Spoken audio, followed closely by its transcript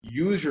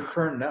use your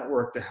current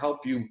network to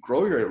help you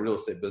grow your real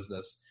estate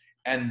business.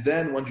 And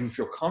then once you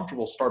feel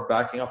comfortable, start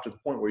backing off to the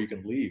point where you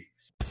can leave.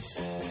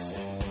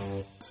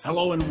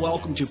 Hello and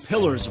welcome to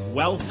Pillars of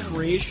Wealth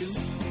Creation,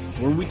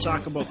 where we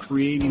talk about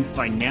creating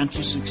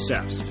financial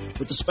success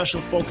with a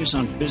special focus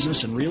on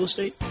business and real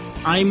estate.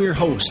 I'm your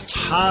host,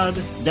 Todd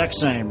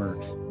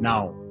Dexheimer.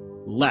 Now,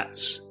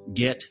 let's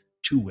get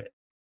to it.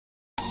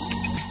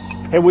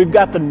 Hey, we've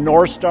got the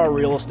North Star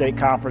Real Estate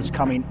Conference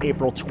coming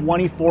April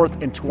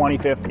 24th and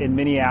 25th in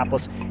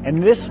Minneapolis,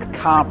 and this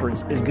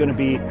conference is going to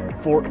be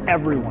for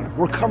everyone.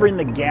 We're covering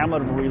the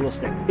gamut of real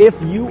estate.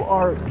 If you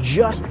are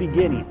just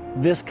beginning,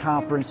 this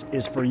conference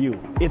is for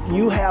you. If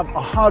you have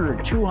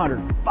 100,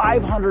 200,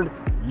 500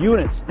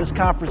 units, this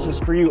conference is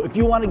for you. If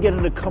you want to get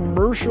into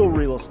commercial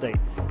real estate,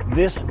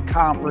 this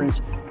conference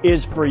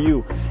is for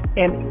you.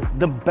 And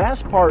the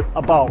best part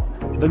about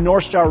the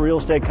North Star Real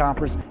Estate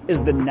Conference is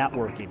the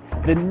networking.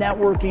 The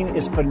networking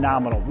is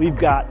phenomenal. We've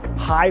got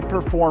high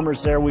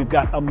performers there. We've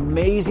got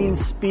amazing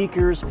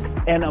speakers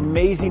and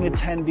amazing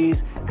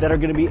attendees that are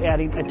going to be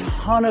adding a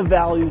ton of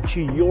value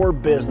to your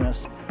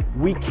business.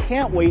 We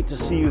can't wait to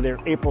see you there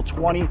April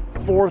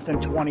 24th and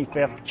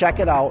 25th. Check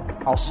it out.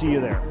 I'll see you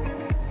there.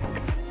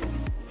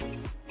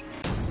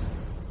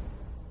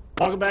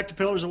 Welcome back to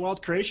Pillars of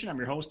Wealth Creation. I'm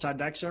your host, Todd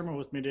Dexheimer.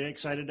 With me today,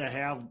 excited to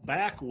have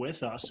back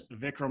with us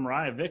Vikram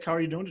Rai. Vic, how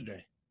are you doing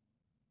today?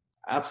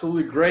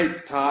 Absolutely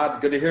great, Todd.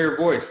 Good to hear your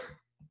voice.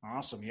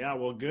 Awesome. Yeah,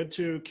 well, good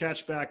to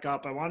catch back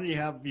up. I wanted to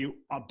have you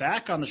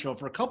back on the show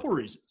for a couple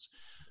reasons.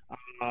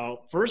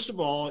 First of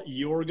all,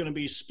 you're going to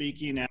be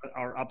speaking at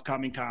our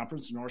upcoming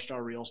conference, the North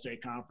Star Real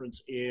Estate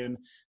Conference in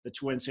the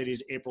Twin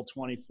Cities, April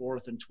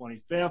 24th and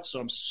 25th. So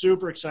I'm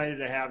super excited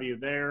to have you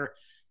there.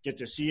 Get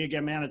to see you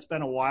again, man. It's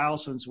been a while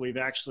since we've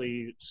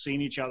actually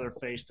seen each other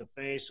face to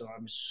face. So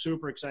I'm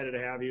super excited to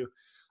have you.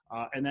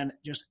 And then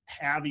just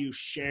have you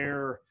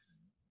share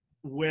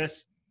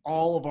with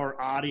all of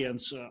our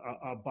audience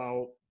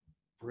about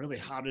really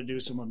how to do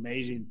some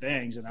amazing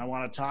things. And I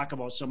want to talk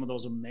about some of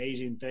those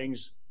amazing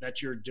things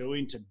that you're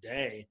doing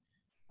today.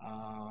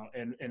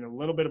 And a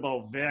little bit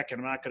about Vic, and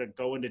I'm not going to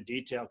go into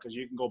detail because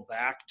you can go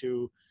back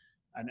to,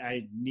 and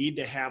I need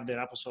to have that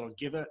episode. I'll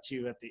give it to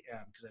you at the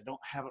end because I don't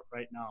have it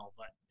right now.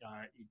 But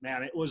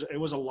man, it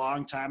was a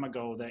long time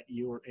ago that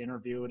you were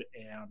interviewed,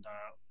 and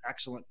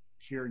excellent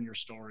hearing your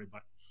story.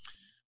 But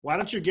why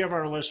don't you give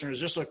our listeners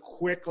just a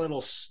quick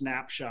little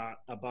snapshot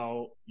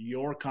about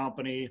your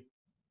company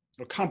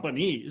or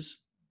companies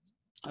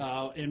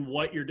and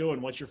what you're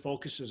doing, what your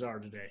focuses are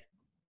today?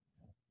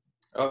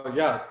 Oh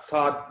yeah,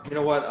 Todd. You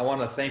know what? I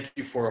want to thank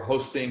you for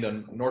hosting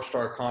the North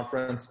Star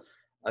Conference.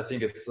 I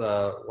think it's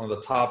one of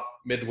the top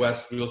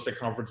Midwest real estate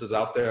conferences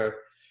out there.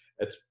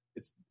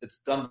 It's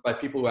done by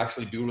people who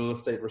actually do real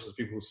estate versus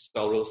people who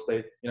sell real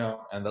estate,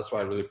 and that's why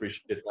I really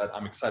appreciate that.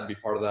 I'm excited to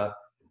be part of that.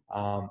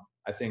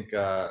 I think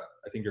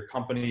your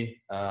company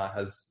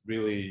has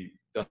really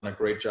done a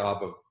great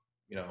job of,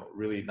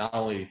 really not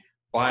only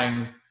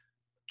buying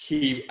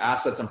key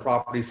assets and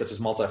properties such as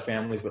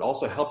multifamilies, but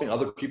also helping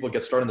other people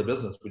get started in the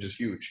business, which is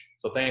huge.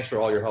 So thanks for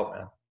all your help,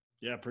 man.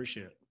 Yeah,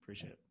 appreciate it.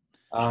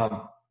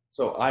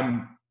 So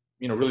I'm,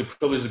 really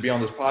privileged to be on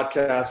this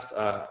podcast.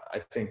 I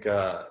think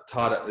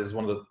Todd is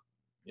one of the,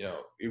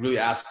 he really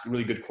asks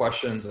really good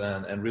questions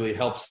and really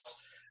helps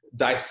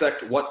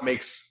dissect what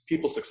makes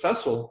people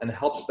successful and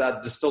helps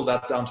that distill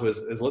that down to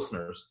his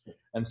listeners.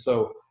 And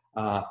so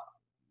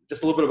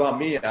just a little bit about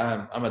me.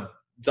 I'm a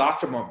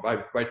doctor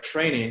by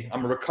training.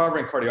 I'm a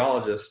recovering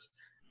cardiologist.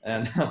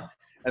 And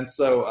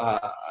so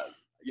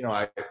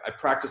I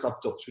practiced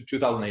up till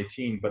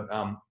 2018, but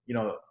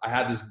I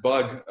had this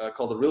bug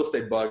called the real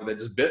estate bug that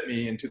just bit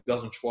me in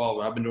 2012,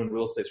 and I've been doing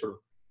real estate sort of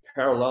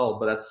parallel.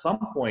 But at some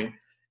point,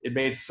 it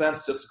made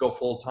sense just to go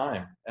full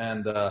time,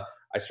 and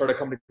I started a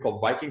company called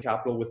Viking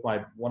Capital with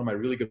one of my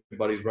really good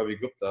buddies, Ravi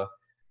Gupta,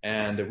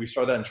 and we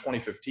started that in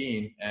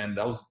 2015, and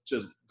that was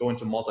just going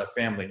to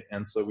multifamily,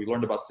 and so we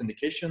learned about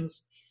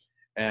syndications.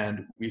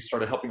 And we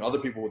started helping other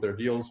people with their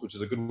deals, which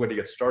is a good way to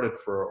get started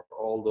for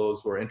all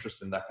those who are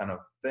interested in that kind of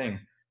thing.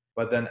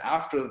 But then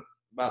after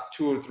about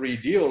 2 or 3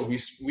 deals,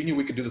 we knew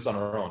we could do this on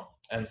our own.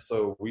 And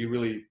so we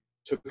really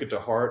took it to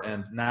heart.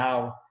 And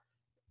now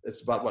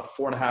it's about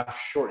 4.5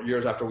 short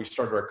years after we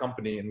started our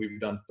company, and we've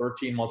done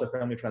 13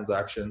 multifamily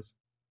transactions.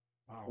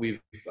 Wow.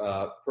 We've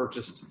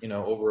purchased,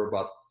 over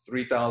about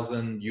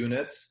 3,000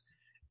 units,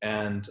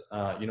 and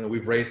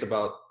we've raised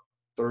about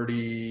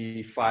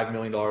 $35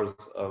 million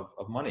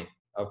of money,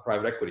 of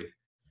private equity.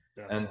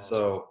 That's and awesome.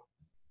 So,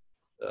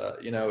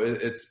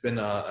 it's been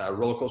a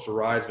roller coaster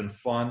ride. It's been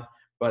fun.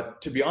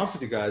 But to be honest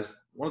with you guys,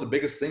 one of the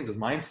biggest things is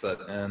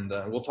mindset. And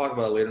we'll talk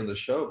about it later in the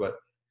show, but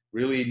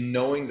really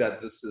knowing that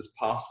this is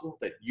possible,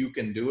 that you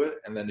can do it.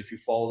 And then if you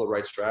follow the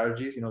right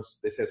strategies,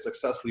 they say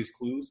success leaves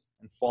clues,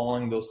 and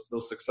following those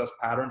success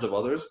patterns of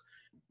others,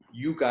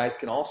 you guys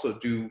can also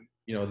do,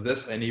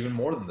 this and even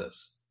more than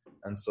this.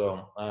 And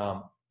so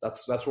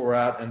that's where we're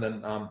at. And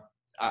then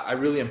I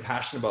really am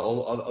passionate about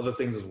all other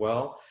things as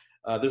well.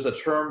 There's a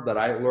term that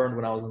I learned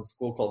when I was in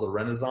school called the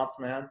Renaissance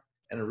man.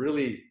 And it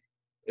really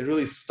it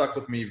really stuck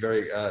with me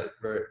very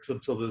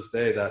till this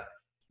day that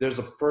there's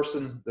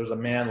a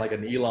man like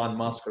an Elon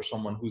Musk or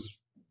someone who's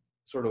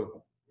sort of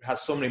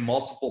has so many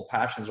multiple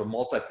passions or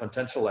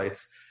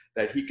multi-potentialites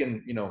that he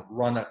can,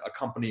 run a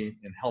company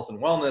in health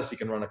and wellness. He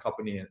can run a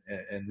company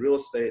in real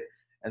estate.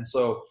 And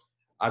so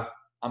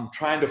I'm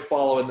trying to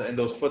follow in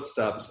those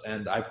footsteps,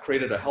 and I've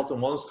created a health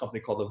and wellness company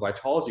called the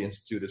Vitalogy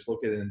Institute. It's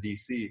located in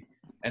DC,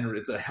 and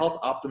it's a health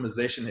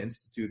optimization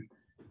institute.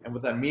 And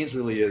what that means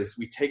really is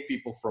we take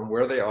people from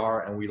where they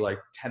are and we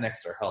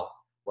 10x their health,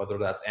 whether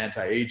that's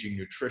anti-aging,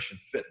 nutrition,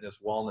 fitness,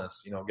 wellness,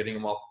 getting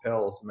them off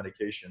pills,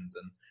 medications,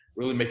 and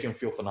really making them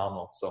feel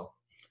phenomenal. So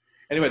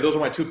anyway, those are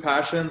my two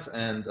passions.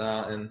 And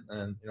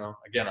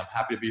again, I'm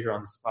happy to be here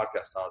on this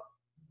podcast, Todd.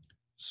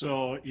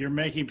 So you're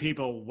making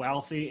people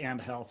wealthy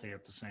and healthy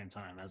at the same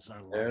time.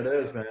 There it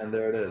is, man.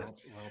 There it is.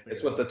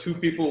 It's what the two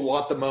people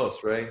want the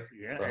most, right?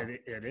 Yeah, so.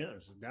 It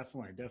is.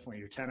 Definitely.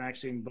 You're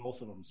 10Xing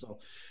both of them. So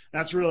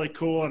that's really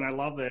cool. And I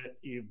love that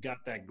you've got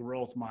that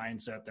growth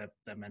mindset,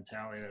 that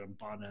mentality, that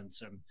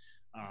abundance. And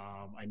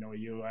I know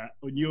you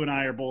and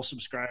I are both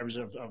subscribers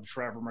of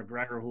Trevor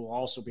McGregor, who will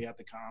also be at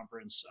the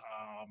conference.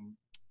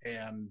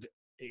 And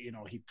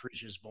he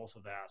preaches both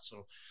of that.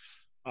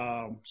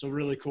 So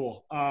really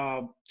cool.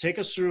 Take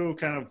us through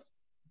kind of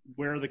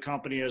where the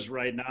company is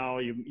right now.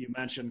 You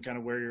mentioned kind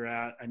of where you're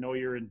at. I know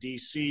you're in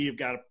DC. You've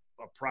got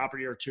a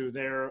property or two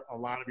there. A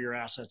lot of your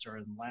assets are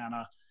in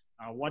Atlanta.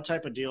 What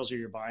type of deals are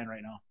you buying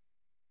right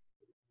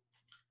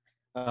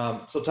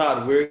now? So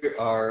Todd, we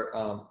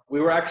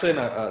were actually in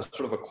a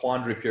sort of a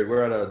quandary period.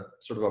 We're at a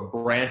sort of a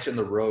branch in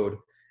the road.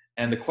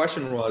 And the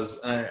question was,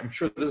 and I'm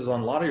sure this is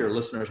on a lot of your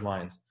listeners'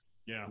 minds.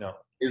 Yeah.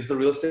 Is the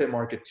real estate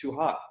market too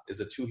hot? Is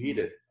it too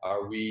heated?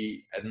 Are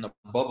we in a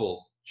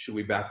bubble? Should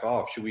we back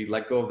off? Should we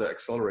let go of the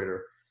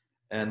accelerator?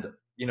 And,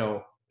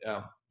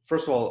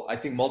 first of all, I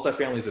think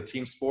multifamily is a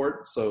team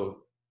sport.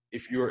 So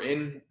if you're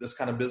in this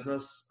kind of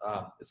business,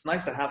 it's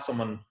nice to have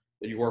someone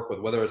that you work with,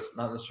 whether it's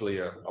not necessarily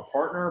a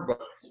partner,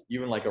 but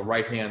even like a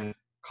right-hand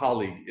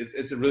colleague.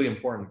 It's really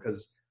important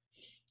because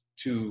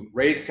to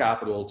raise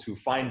capital, to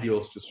find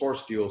deals, to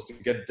source deals, to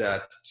get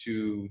debt,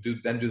 to do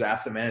the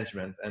asset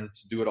management, and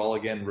to do it all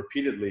again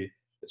repeatedly,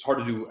 it's hard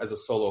to do as a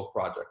solo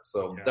project.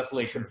 So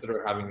definitely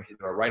consider having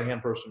either a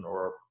right-hand person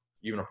or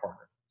even a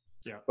partner.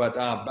 Yeah. But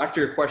back to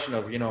your question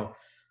of,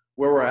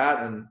 where we're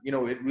at, and,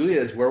 it really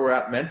is where we're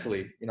at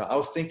mentally. I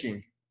was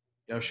thinking,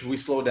 should we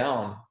slow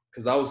down?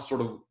 Because that was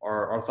sort of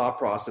our thought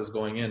process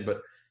going in.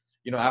 But,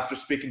 after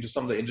speaking to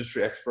some of the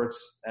industry experts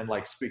and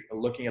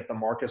looking at the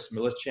Marcus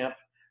Millichap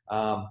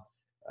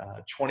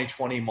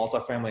 2020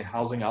 multifamily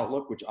housing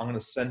outlook, which I'm going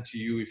to send to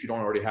you if you don't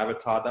already have it,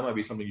 Todd. That might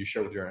be something you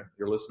share with your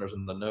listeners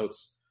in the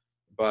notes.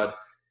 But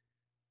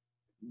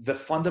the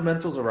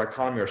fundamentals of our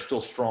economy are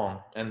still strong,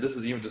 and this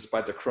is even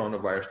despite the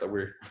coronavirus that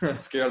we're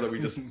scared that we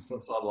just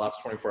saw the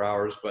last 24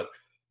 hours. But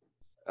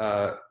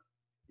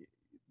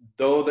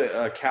though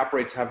the cap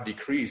rates have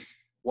decreased,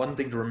 one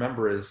thing to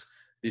remember is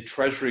the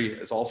Treasury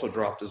has also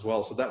dropped as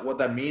well. So that what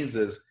that means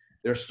is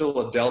there's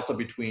still a delta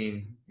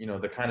between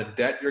the kind of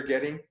debt you're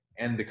getting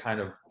and the kind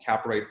of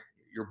cap rate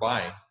you're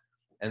buying.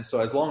 And so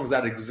as long as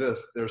that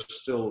exists, there's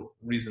still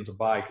reason to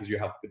buy because you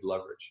have good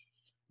leverage.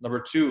 Number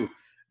two,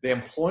 the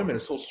employment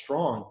is so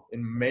strong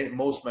in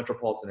most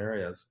metropolitan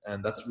areas,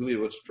 and that's really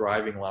what's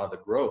driving a lot of the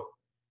growth.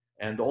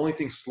 And the only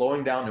thing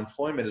slowing down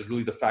employment is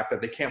really the fact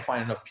that they can't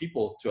find enough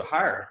people to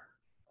hire.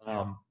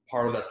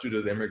 Part of that's due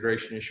to the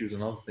immigration issues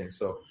and other things.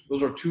 So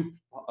those are two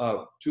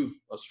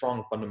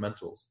strong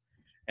fundamentals.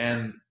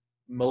 And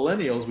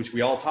millennials, which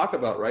we all talk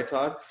about, right,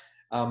 Todd?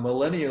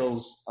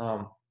 Millennials,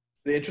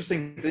 the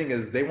interesting thing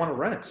is they want to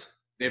rent.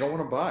 They don't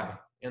want to buy.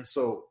 And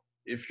so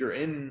if you're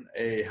in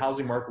a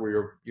housing market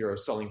where you're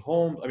selling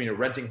homes, you're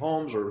renting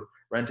homes or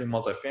renting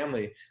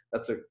multifamily,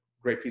 that's a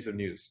great piece of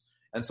news.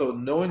 And so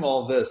knowing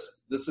all this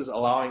is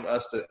allowing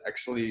us to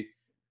actually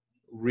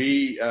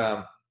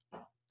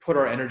put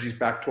our energies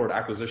back toward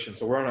acquisition.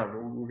 So we're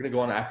going to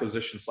go on an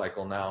acquisition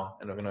cycle now,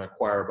 and we're going to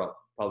acquire about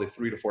probably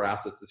 3 to 4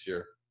 assets this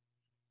year.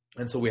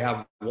 And so we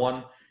have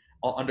one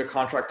under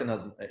contract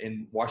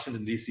in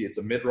Washington, D.C. It's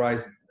a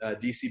mid-rise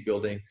D.C.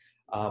 building,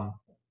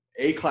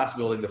 A-class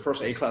building, the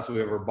first A-class we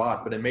ever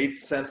bought, but it made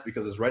sense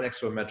because it's right next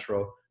to a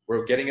metro.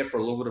 We're getting it for a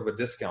little bit of a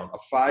discount. A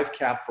 5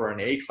 cap for an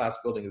A-class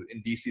building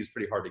in D.C. is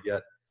pretty hard to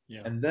get.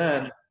 Yeah. And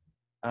then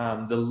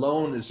the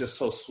loan is just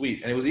so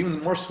sweet, and it was even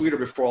more sweeter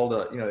before all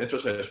the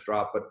interest rates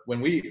dropped. But when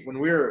we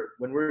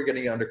were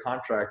getting it under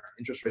contract,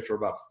 interest rates were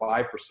about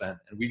 5%, and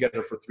we get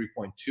it for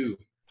 3.2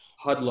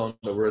 HUD loan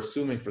that we're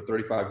assuming for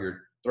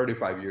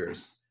 35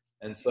 years.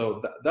 And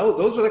so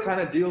those are the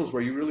kind of deals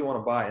where you really want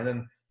to buy. And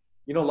then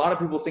a lot of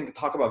people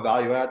talk about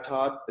value add,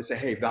 Todd. They say,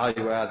 hey,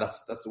 value add,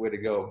 that's the way to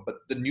go. But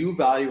the new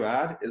value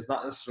add is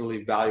not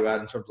necessarily value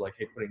add in terms of like,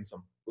 hey, putting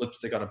some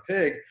lipstick on a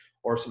pig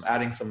or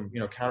adding some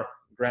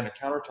granite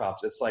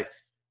countertops. It's like,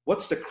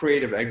 what's the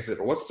creative exit,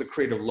 or what's the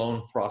creative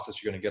loan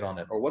process you're going to get on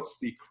it, or what's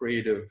the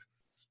creative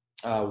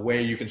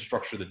way you can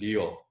structure the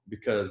deal?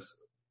 Because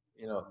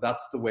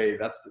that's the way,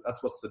 that's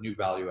what's the new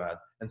value add.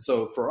 And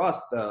so for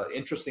us, the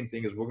interesting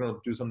thing is we're going to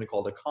do something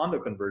called a condo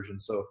conversion.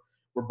 So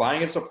we're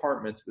buying it as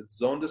apartments, it's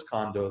zoned as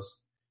condos,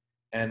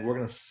 and we're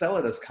going to sell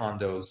it as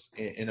condos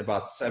in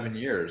about 7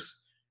 years.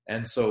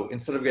 And so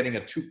instead of getting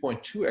a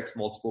 2.2x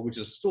multiple, which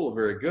is still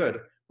very good,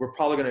 we're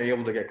probably going to be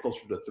able to get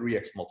closer to a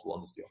 3x multiple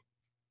on this deal.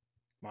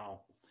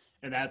 Wow.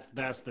 And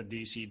that's the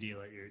DC deal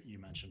that you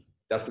mentioned.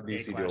 That's the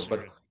DC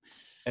deal.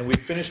 And we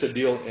finished the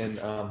deal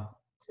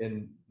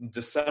in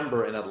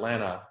December in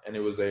Atlanta, and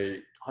it was a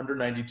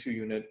 192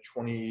 unit,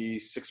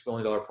 $26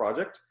 million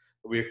project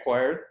that we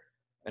acquired.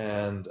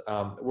 And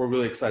we're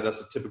really excited.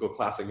 That's a typical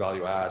classic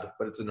value add,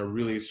 but it's in a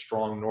really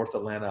strong North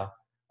Atlanta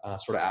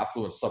sort of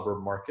affluent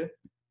suburb market.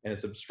 And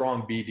it's a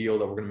strong B deal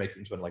that we're going to make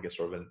into like a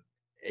sort of an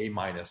A-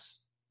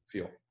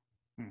 feel.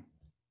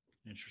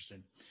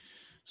 Interesting.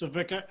 So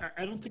Vic,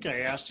 I don't think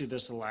I asked you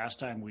this the last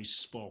time we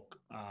spoke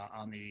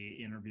on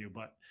the interview,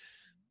 but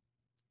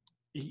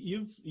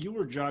you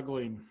were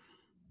juggling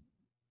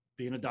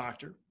being a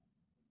doctor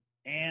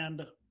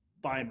and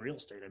buying real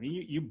estate. I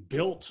mean, you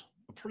built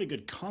a pretty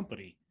good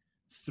company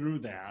through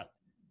that.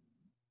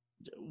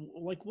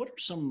 Like, what are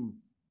some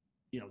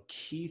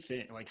key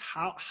things? Like,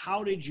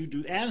 how did you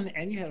do?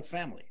 And you had a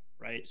family,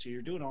 right? So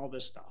you're doing all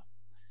this stuff.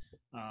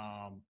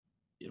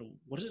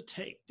 What does it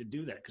take to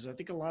do that? Because I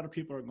think a lot of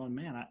people are going,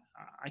 man,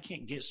 I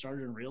can't get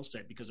started in real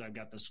estate because I've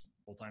got this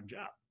full-time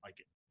job.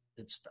 Like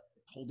it's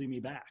holding me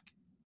back.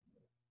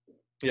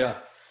 Yeah,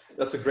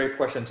 that's a great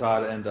question,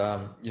 Todd. And,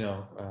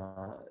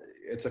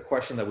 it's a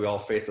question that we all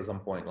face at some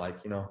point. Like,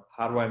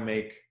 how do I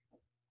make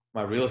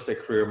my real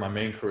estate career my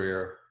main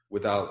career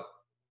without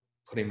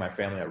putting my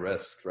family at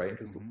risk, right?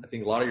 Because I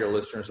think a lot of your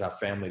listeners have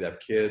family, they have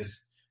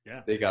kids.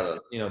 Yeah. They got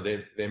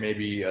they may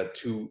be a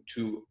two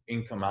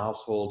income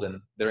household, and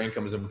their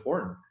income is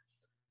important.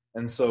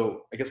 And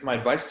so I guess my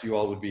advice to you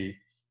all would be,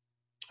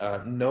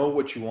 know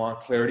what you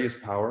want. Clarity is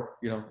power.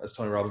 As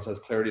Tony Robbins says,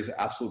 clarity is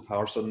absolute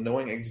power. So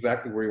knowing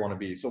exactly where you want to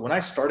be. So when I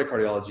started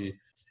cardiology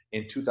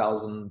in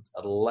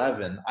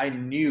 2011, I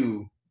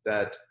knew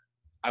that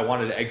I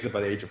wanted to exit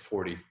by the age of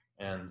 40.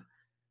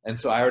 And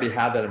so I already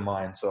had that in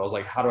mind. So I was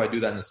like, how do I do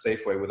that in a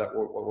safe way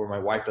where my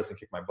wife doesn't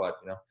kick my butt,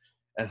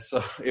 And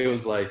so it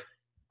was like,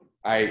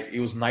 it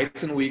was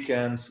nights and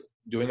weekends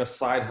doing a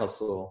side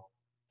hustle,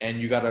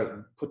 and you got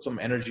to put some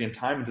energy and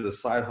time into the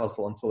side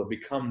hustle until it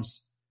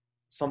becomes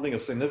something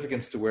of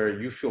significance to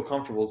where you feel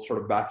comfortable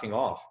sort of backing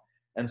off.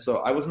 And so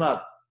I was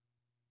not,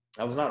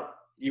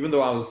 even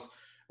though I was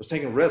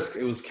taking risk,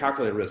 it was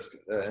calculated risk.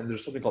 And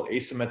there's something called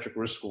asymmetric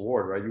risk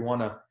reward, right? You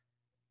want to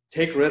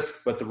take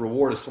risk, but the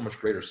reward is so much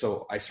greater.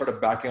 So I started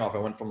backing off. I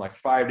went from like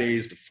 5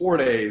 days to 4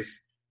 days,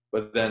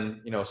 but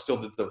then, still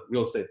did the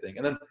real estate thing.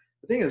 And then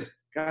the thing is,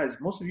 guys,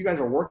 most of you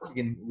guys are working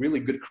in really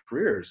good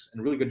careers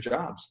and really good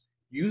jobs.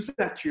 Use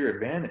that to your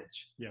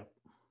advantage. Yeah.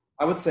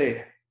 I would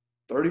say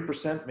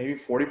 30%, maybe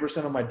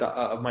 40%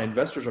 of my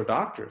investors are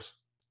doctors.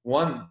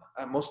 One,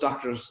 most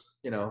doctors,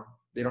 they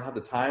don't have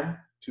the time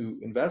to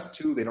invest.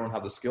 Two, they don't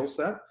have the skill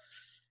set.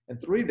 And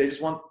three, they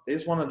just want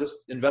to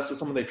invest with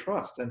someone they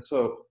trust. And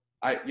so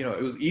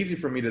it was easy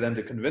for me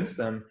to convince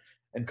them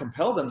and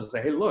compel them to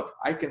say, hey, look,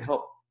 I can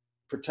help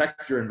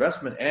protect your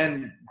investment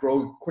and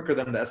grow quicker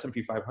than the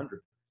S&P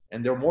 500.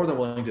 And they're more than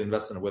willing to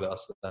invest in it with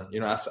us. Then,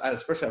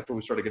 especially after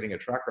we started getting a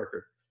track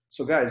record.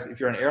 So guys, if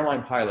you're an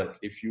airline pilot,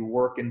 if you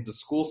work in the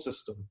school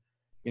system,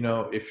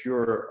 if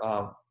you're,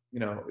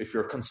 if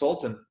you're a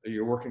consultant,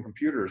 you're working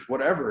computers,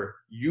 whatever,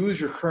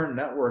 use your current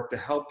network to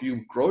help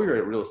you grow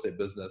your real estate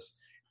business.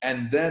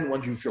 And then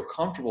once you feel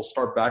comfortable,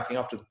 start backing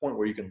off to the point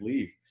where you can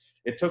leave.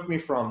 It took me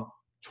from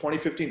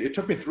 2015, it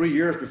took me 3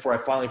 years before I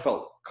finally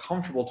felt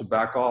comfortable to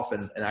back off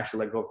and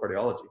actually let go of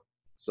cardiology.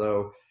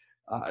 So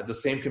the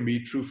same can be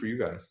true for you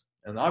guys.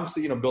 And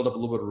obviously, build up a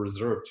little bit of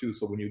reserve too.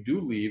 So when you do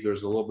leave,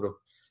 there's a little bit of,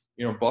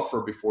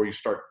 buffer before you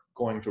start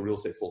going to real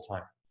estate full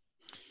time.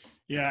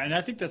 Yeah. And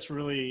I think that's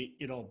really,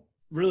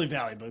 really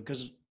valuable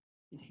because,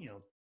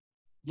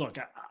 look,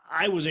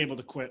 I was able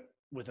to quit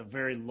with a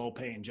very low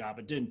paying job.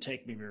 It didn't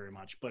take me very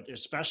much, but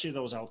especially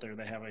those out there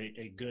that have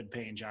a good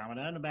paying job. And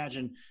I'd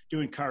imagine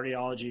doing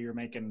cardiology, you're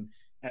making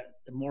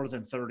more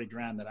than 30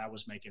 grand that I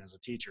was making as a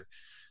teacher.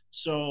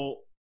 So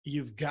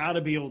you've got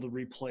to be able to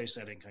replace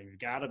that income. You've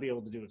got to be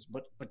able to do it,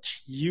 but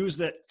use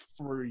that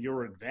for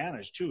your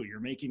advantage too. You're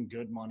making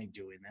good money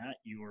doing that.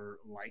 You are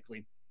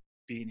likely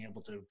being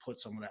able to put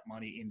some of that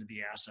money into the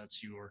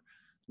assets you are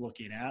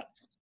looking at.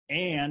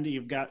 And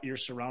you're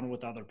surrounded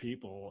with other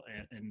people,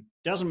 and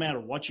doesn't matter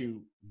what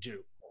you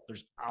do.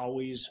 There's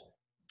always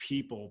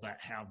people that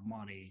have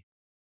money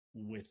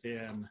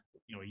within,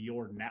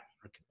 your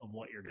network of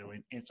what you're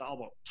doing. And it's all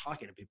about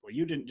talking to people.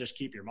 You didn't just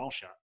keep your mouth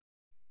shut.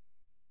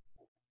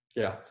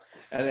 Yeah.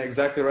 And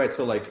exactly right.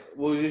 So like,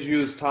 we'll just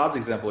use Todd's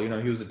example,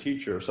 he was a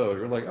teacher. So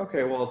you're like,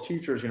 okay, well,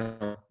 teachers,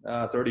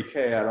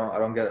 $30K, I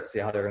don't get it. See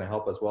how they're going to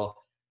help us. Well,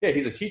 yeah,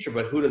 he's a teacher,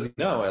 but who does he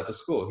know at the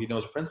school? He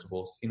knows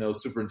principals, he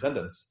knows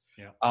superintendents.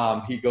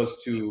 Yeah. He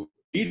goes to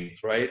meetings,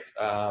 right?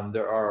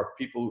 There are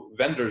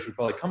vendors who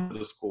probably come to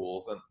the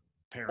schools, and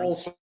parents, all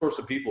sorts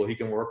of people he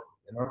can work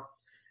with,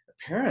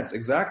 Parents,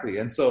 exactly.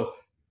 And so,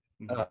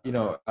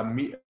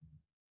 PTA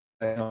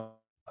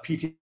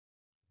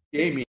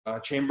meet,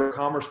 Chamber of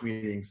Commerce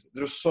meetings.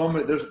 There's so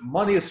many. There's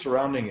money is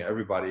surrounding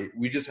everybody.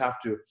 We just have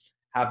to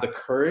have the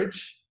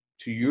courage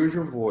to use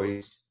your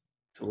voice,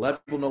 to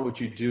let people know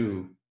what you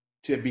do,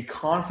 to be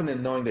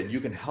confident knowing that you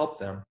can help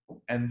them,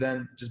 and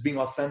then just being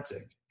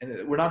authentic.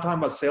 And we're not talking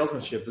about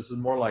salesmanship. This is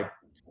more like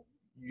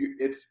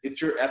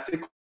it's your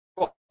ethical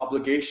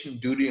obligation,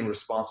 duty, and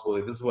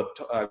responsibility. This is what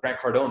Grant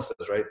Cardone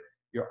says, right?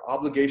 Your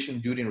obligation,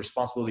 duty, and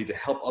responsibility to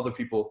help other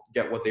people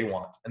get what they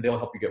want, and they'll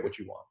help you get what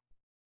you want.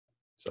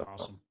 So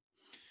awesome.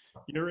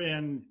 You're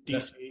in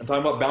DC. I'm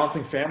talking about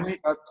balancing family,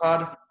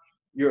 Todd.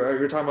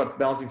 You're talking about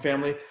balancing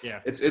family.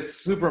 Yeah, it's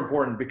super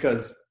important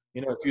because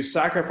if you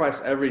sacrifice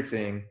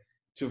everything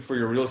for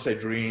your real estate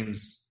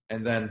dreams,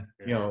 and then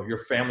your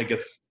family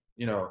gets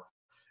you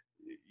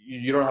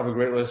don't have a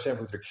great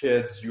relationship with your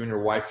kids, you and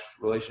your wife's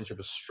relationship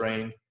is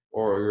strained,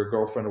 or your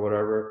girlfriend or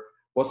whatever.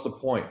 What's the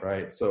point,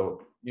 right?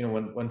 So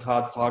when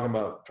Todd's talking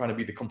about trying to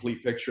be the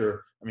complete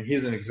picture, I mean,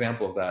 he's an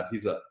example of that.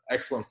 He's an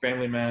excellent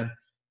family man,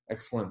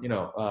 excellent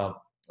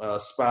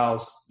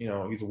spouse.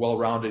 He's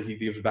well-rounded. He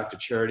gives back to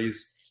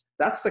charities.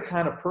 That's the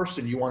kind of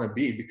person you want to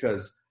be,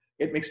 because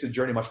it makes the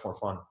journey much more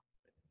fun.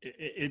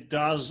 It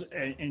does.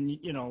 And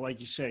like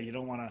you say, you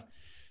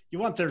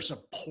want their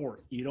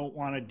support. You don't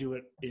want to do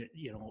it,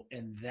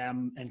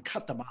 and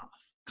cut them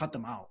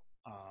out.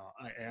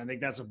 I think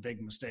that's a big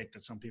mistake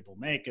that some people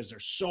make, is they're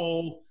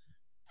so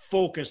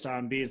focused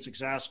on being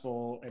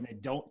successful and they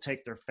don't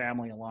take their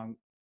family along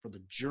for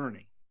the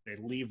journey. They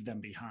leave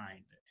them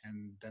behind,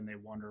 and then they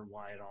wonder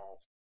why it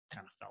all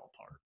kind of fell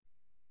apart.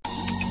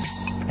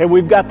 Hey,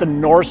 we've got the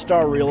North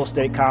Star Real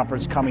Estate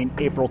Conference coming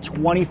April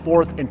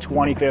 24th and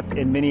 25th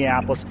in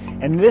Minneapolis,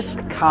 and this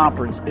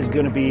conference is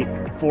going to be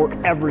for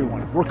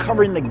everyone. We're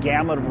covering the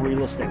gamut of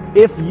real estate.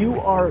 If you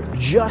are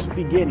just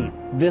beginning,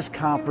 this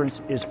conference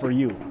is for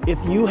you. If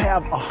you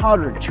have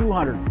 100,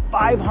 200,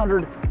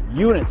 500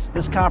 units,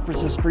 this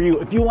conference is for you.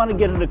 If you want to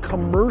get into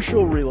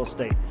commercial real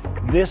estate,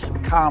 this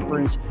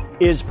conference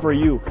is for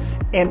you.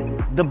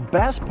 And the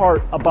best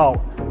part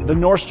about the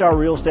North Star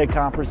Real Estate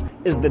Conference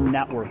is the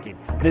networking.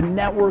 The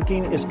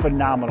networking is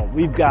phenomenal.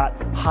 We've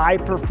got high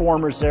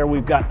performers there.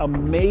 We've got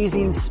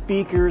amazing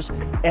speakers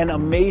and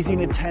amazing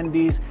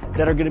attendees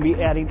that are going to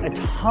be adding a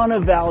ton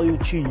of value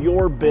to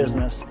your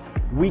business.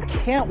 We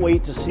can't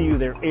wait to see you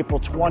there,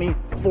 April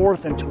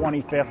 24th and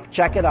 25th.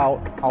 Check it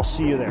out. I'll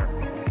see you there.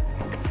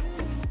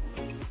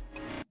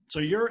 So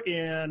you're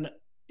in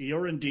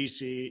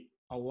DC.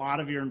 A lot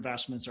of your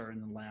investments are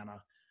in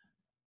Atlanta.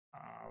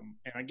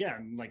 And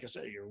again, like I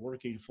said, you're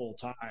working full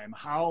time.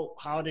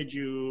 How did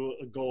you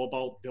go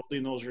about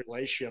building those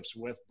relationships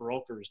with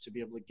brokers to be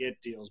able to get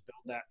deals,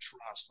 build that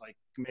trust? Like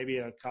maybe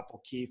a couple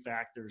key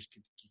factors,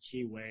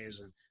 key ways,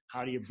 and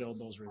how do you build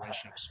those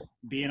relationships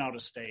being out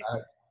of state?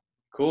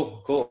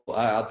 Cool.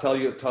 I'll tell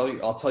you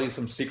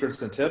some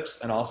secrets and tips,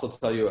 and also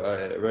tell you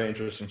a very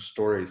interesting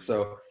story.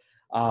 So,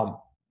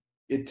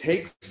 it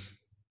takes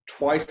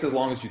twice as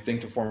long as you think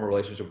to form a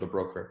relationship with a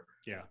broker.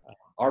 Yeah.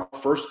 Our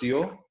first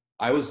deal,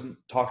 I was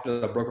talking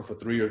to a broker for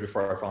 3 years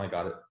before I finally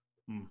got it.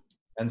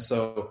 And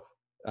so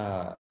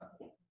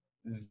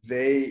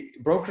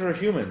brokers are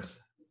humans.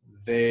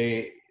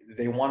 They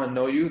want to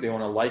know you. They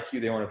want to like you.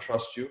 They want to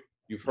trust you.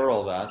 You've heard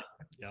all that.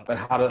 Yeah. But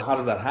how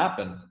does that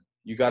happen?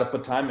 You got to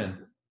put time in.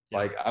 Yeah.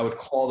 Like I would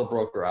call the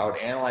broker. I would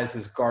analyze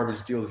his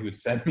garbage deals he would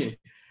send me.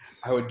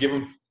 I would give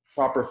him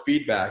proper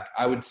feedback.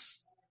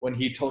 When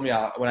I told him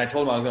I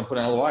was going to put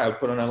an LOI, I would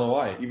put an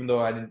LOI, even though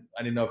I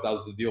didn't know if that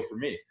was the deal for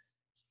me.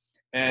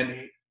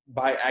 And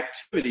by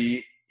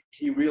activity,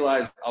 he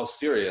realized I was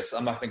serious.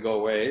 I'm not going to go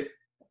away.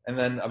 And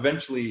then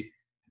eventually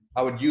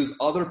I would use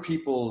other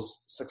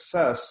people's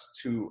success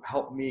to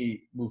help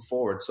me move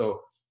forward.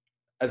 So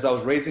as I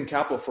was raising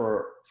capital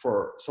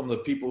for some of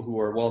the people who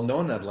are well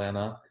known in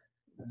Atlanta,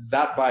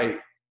 that by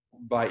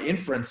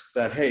inference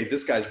that, hey,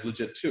 this guy's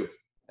legit too.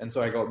 And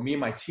so I go, me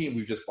and my team,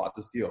 we've just bought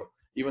this deal.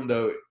 Even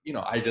though,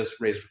 I just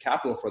raised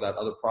capital for that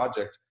other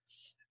project,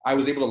 I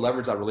was able to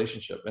leverage that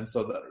relationship. And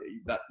so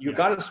that you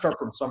got to start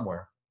from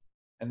somewhere.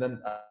 And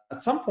then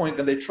at some point,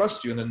 then they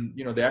trust you, and then,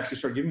 they actually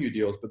start giving you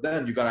deals, but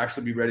then you got to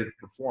actually be ready to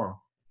perform.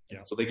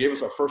 Yeah. So they gave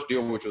us our first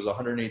deal, which was a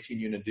 118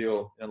 unit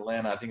deal in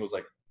Atlanta. I think it was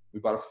we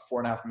bought it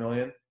for $4.5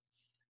 million.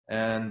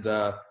 And,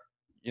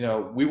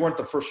 we weren't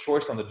the first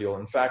choice on the deal.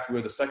 In fact, we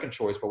were the second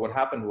choice. But what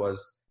happened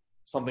was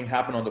something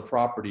happened on the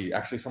property.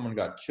 Actually, someone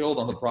got killed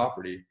on the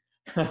property.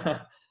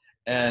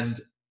 And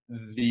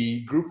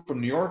the group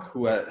from New York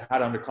who had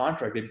under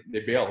contract, they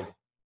bailed.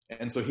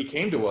 And so he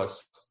came to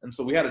us. And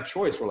so we had a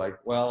choice. We're like,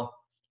 well,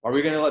 are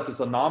we going to let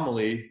this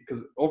anomaly,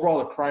 because overall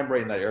the crime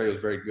rate in that area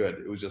was very good.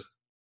 It was just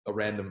a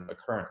random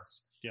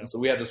occurrence. Yeah. And so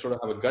we had to sort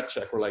of have a gut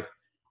check. We're like,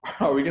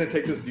 are we going to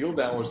take this deal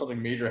down where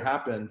something major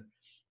happened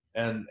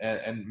and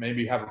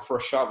maybe have a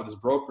first shot with this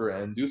broker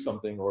and do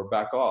something, or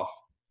back off?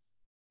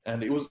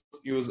 And it was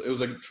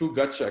a true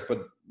gut check,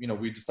 but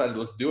we decided,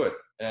 let's do it.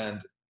 And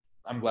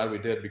I'm glad we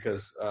did,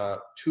 because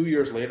 2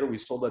 years later we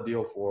sold that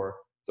deal for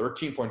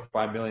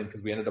 $13.5 million,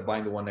 because we ended up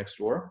buying the one next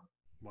door.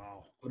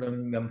 Wow.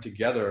 putting them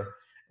together.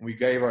 And we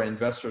gave our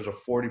investors a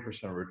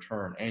 40%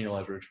 return,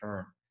 annualized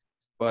return.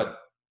 But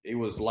it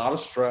was a lot of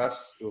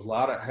stress. It was a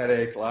lot of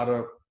headache, a lot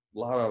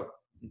of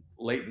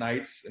late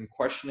nights and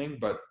questioning,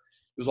 but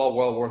it was all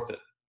well worth it,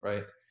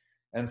 right?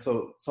 And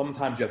so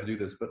sometimes you have to do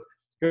this. But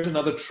here's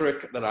another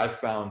trick that I've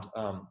found.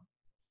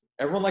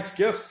 Everyone likes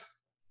gifts.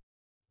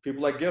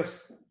 People like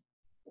gifts.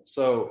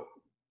 So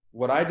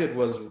what I did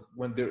was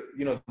when the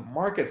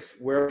markets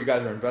where you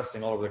guys are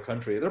investing all over the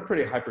country, they're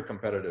pretty hyper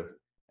competitive,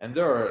 and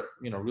there are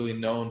really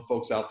known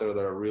folks out there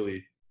that are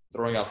really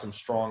throwing out some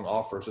strong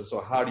offers. And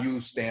so how do you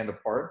stand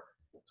apart?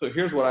 So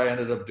here's what I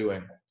ended up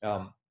doing.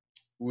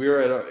 We were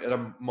at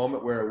a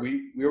moment where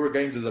we were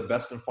getting to the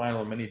best and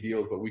final of many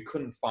deals, but we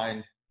couldn't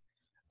find.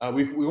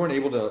 We weren't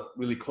able to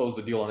really close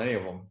the deal on any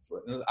of them.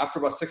 After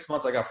about 6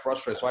 months, I got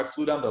frustrated, so I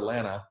flew down to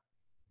Atlanta,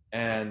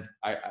 and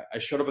I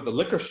showed up at the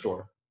liquor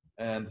store,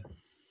 and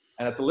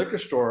at the liquor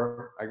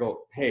store, I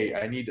go, "Hey,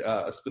 I need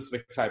a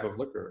specific type of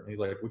liquor." And he's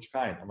like, "Which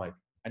kind?" I'm like,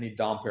 "I need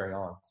Dom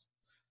Perignons."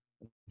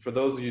 For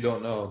those of you who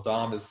don't know,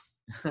 Dom is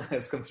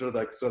it's considered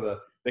like sort of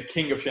the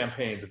king of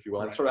champagnes, if you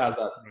will. And it sort of has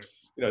that,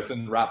 it's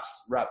in rap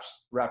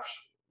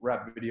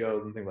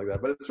videos and things like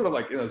that. But it's sort of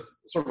like,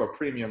 it's sort of a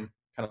premium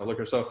kind of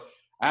liquor. So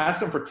I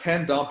asked him for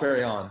 10 Dom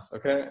Perignons.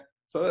 Okay,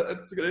 so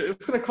it's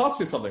going to cost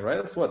me something, right?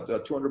 That's what,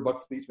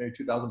 $200 each, maybe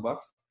 $2,000.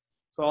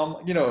 So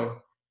I'm,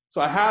 so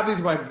I have these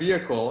in my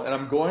vehicle, and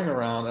I'm going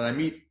around, and I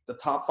meet the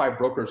top 5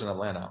 brokers in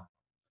Atlanta.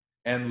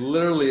 And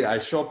literally, I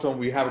show up to them.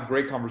 We have a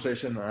great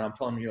conversation, and I'm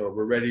telling them,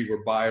 we're ready,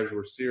 we're buyers,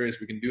 we're serious,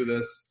 we can do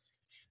this.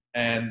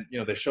 And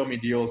they show me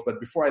deals. But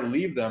before I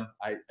leave them,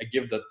 I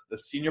give the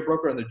senior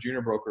broker and the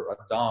junior broker a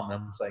Dom,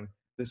 and I'm saying,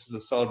 this is to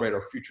celebrate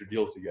our future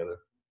deals together.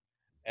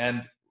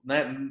 And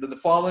then the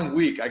following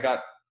week,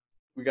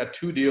 we got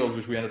 2 deals,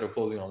 which we ended up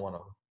closing on one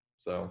of them.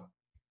 So,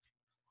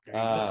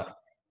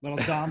 little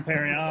Dom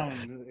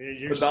Perignon.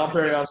 The Dom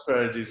Perignon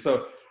strategy.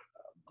 So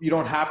you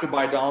don't have to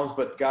buy Doms,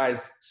 but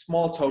guys,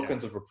 small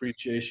tokens of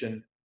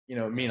appreciation,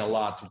 mean a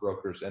lot to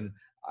brokers. And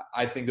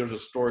I think there's a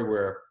story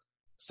where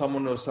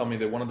someone was telling me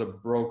that one of the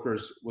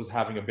brokers was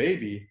having a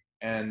baby,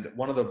 and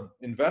one of the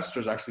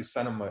investors actually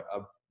sent him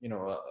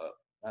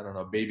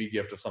a baby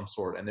gift of some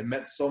sort. And it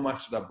meant so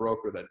much to that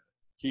broker that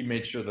he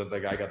made sure that the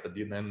guy got the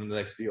deal and the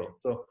next deal.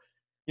 So,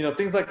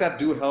 things like that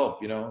do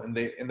help, and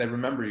they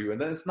remember you.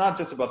 And then it's not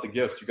just about the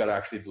gifts. You got to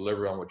actually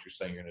deliver on what you're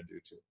saying you're going to do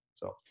too.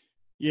 So.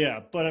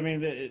 Yeah, but I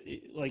mean,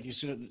 like you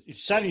said,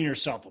 setting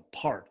yourself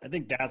apart. I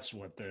think that's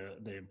what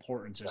the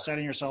importance is,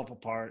 setting yourself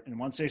apart. And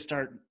once they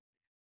start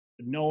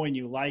knowing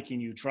you, liking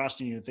you,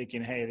 trusting you,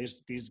 thinking, hey,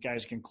 these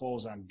guys can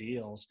close on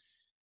deals,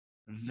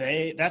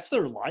 that's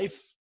their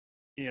life.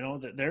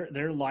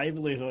 Their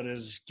livelihood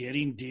is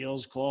getting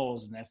deals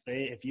closed. And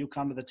if you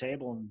come to the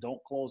table and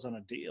don't close on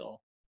a deal,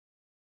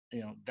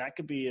 that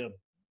could be a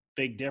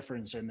big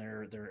difference in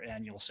their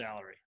annual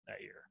salary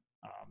that year.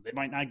 They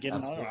might not get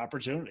another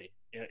opportunity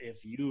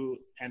if you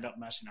end up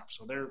messing up.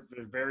 So they're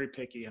very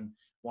picky and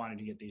wanting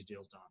to get these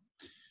deals done.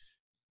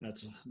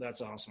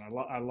 That's awesome.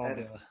 I love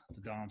the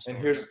Dom story.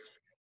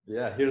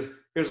 And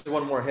here's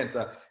one more hint.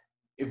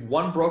 If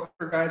one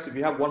broker, guys, if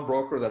you have one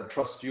broker that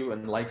trusts you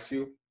and likes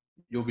you,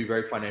 you'll be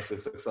very financially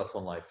successful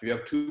in life. If you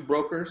have 2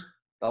 brokers,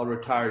 that'll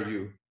retire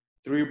you.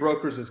 3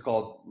 brokers is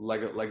called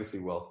legacy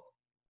wealth.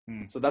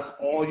 So that's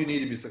all you need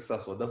to be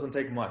successful. It doesn't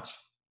take much.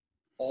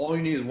 All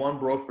you need is one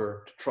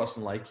broker to trust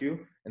and like you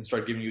and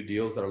start giving you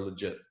deals that are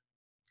legit.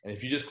 And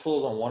if you just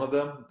close on one of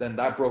them, then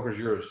that broker's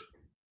yours.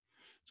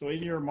 So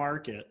in your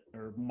market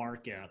or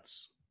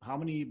markets, how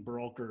many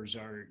brokers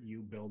are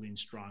you building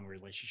strong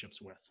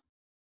relationships with?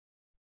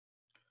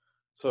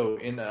 So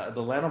in the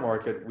Atlanta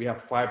market, we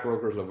have 5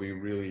 brokers that we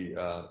really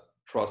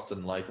trust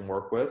and like and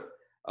work with.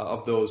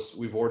 Of those,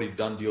 we've already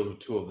done deals with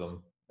 2 of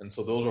them. And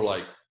so those are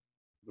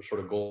they're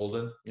sort of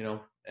golden,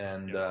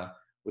 and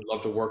we'd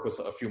love to work with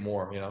a few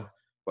more,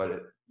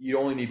 but you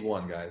only need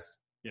one, guys.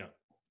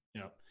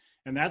 Yeah.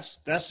 And that's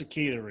the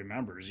key to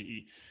remember is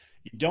you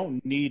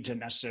don't need to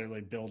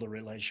necessarily build a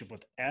relationship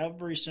with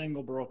every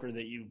single broker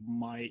that you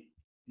might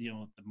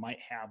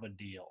have a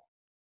deal.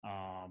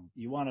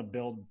 You want to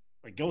build,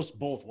 it goes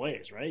both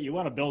ways, right? You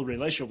want to build a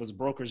relationship with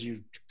brokers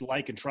you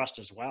like and trust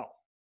as well.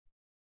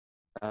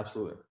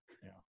 Absolutely.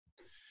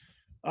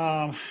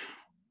 Yeah.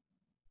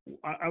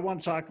 I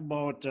want to talk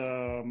about,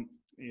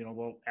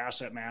 about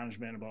asset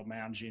management, about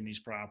managing these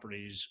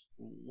properties.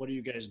 What are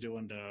you guys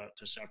doing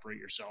to separate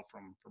yourself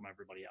from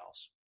everybody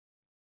else?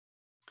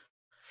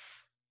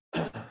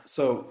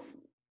 So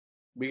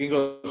we can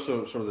go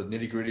sort of the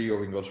nitty gritty, or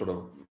we can go sort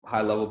of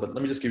high level, but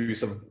let me just give you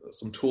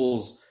some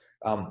tools.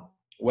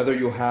 Whether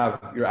you're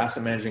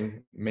asset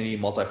managing many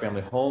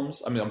multifamily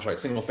homes,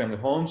 single family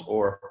homes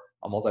or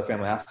a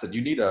multifamily asset,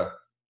 you need a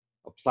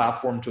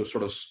platform to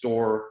sort of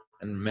store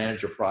and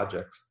manage your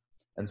projects.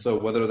 And so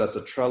whether that's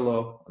a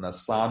Trello, an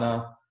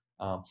Asana,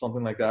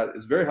 something like that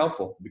is very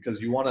helpful,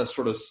 because you want to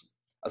sort of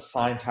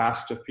assign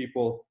tasks to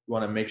people. You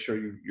want to make sure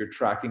you're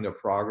tracking their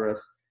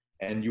progress,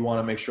 and you want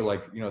to make sure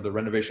the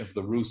renovation for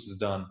the roofs is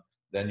done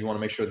Then you want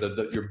to make sure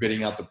that you're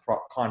bidding out the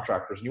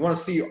contractors. And you want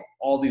to see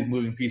all these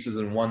moving pieces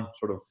in one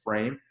sort of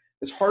frame.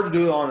 It's hard to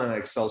do it on an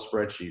Excel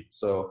spreadsheet.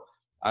 So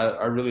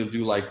I really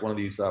do like one of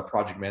these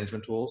project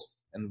management tools.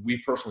 And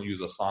we personally use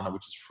Asana,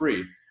 which is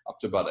free, up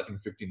to about, I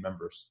think, 15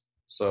 members.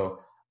 So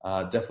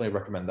definitely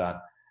recommend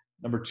that.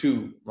 Number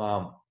two,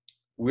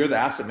 we're the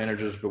asset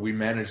managers, but we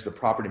manage the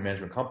property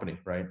management company,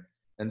 right?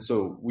 And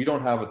so we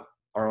don't have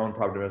our own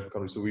property management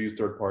company, so we use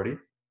third party.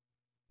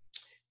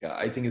 Yeah,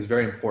 I think it's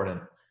very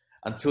important.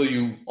 Until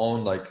you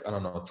own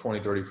 20,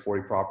 30,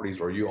 40 properties,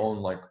 or you own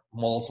like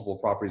multiple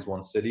properties,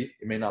 one city,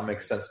 it may not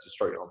make sense to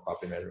start your own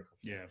property management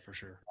company. Yeah, for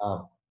sure.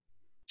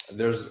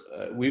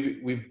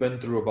 We've been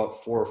through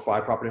about 4 or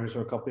 5 property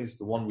management companies.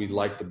 The one we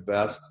like the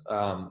best,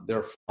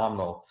 they're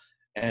phenomenal,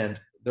 and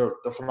they're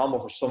phenomenal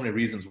for so many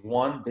reasons.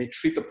 One, they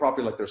treat the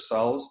property like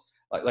themselves,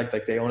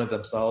 like they own it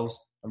themselves.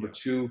 Number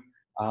two,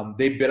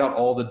 they bid out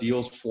all the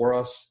deals for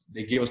us.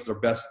 They give us their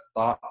best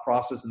thought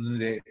process,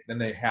 and then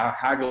they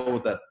haggle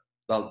with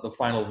the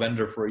final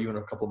vendor for even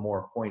a couple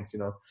more points,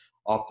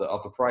 off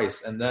the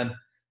price. And then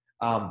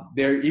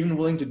they're even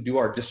willing to do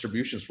our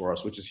distributions for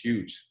us, which is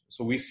huge.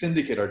 So we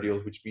syndicate our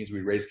deals, which means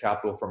we raise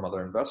capital from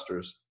other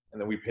investors,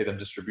 and then we pay them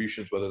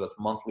distributions, whether that's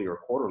monthly or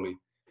quarterly.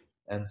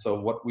 And so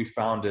what we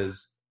found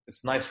is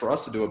it's nice for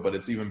us to do it, but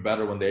it's even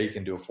better when they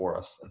can do it for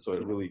us. And so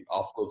it really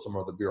offloads some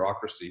of the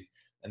bureaucracy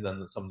and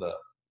then some of the,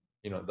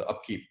 the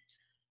upkeep.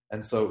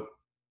 And so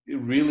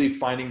really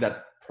finding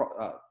that,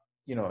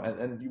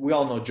 and we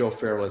all know Joe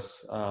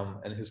Fairless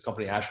and his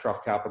company,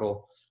 Ashcroft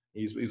Capital.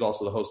 He's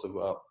also the host of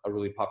a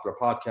really popular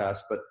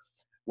podcast. But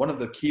one of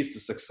the keys to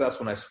success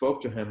when I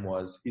spoke to him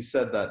was he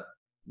said that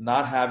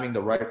not having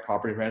the right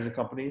property management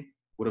company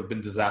would have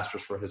been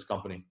disastrous for his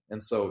company.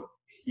 And so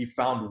he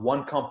found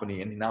one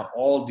company, and now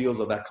all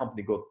deals of that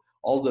company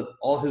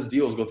all his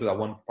deals go through that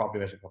one property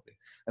management company.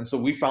 And so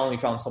we finally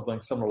found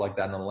something similar like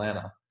that in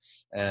Atlanta,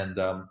 and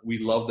we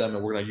love them,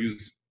 and we're going to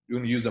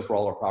use them for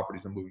all our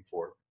properties and moving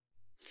forward.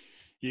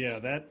 Yeah,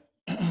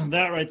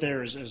 that right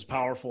there is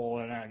powerful,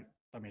 and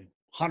I mean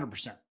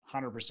 100%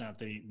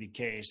 the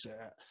case.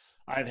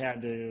 I've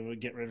had to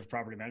get rid of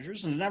property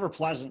managers, and it's never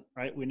pleasant,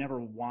 right? We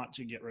never want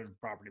to get rid of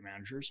property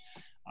managers,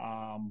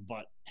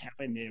 but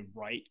having the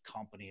right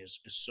company is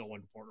so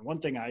important. One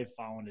thing I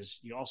found is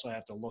you also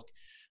have to look.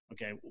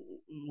 Okay,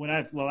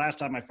 the last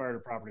time I fired a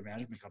property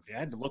management company, I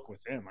had to look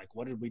within, like,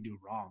 what did we do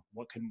wrong?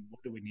 What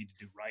do we need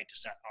to do right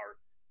to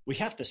we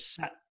have to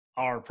set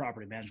our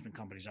property management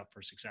companies up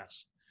for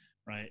success,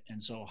 right?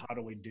 And so how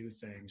do we do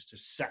things to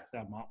set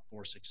them up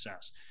for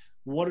success?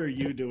 What are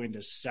you doing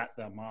to set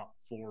them up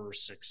for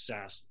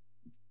success?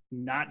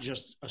 Not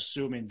just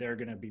assuming they're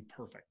going to be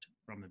perfect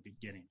from the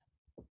beginning.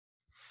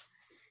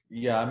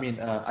 Yeah, I mean,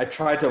 I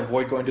try to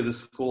avoid going to the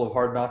School of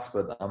Hard Knocks,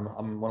 but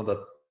I'm one of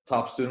the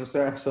top students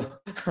there. So,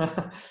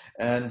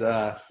 and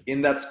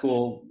in that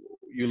school,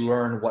 you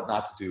learn what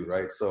not to do,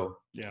 right? So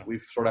yeah,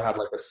 we've sort of had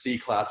like a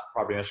C-class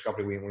property management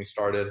company when we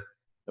started,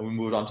 and we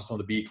moved on to some of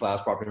the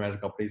B-class property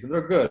management companies, and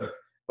they're good,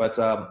 but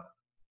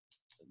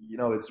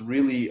it's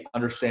really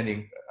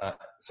understanding,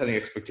 setting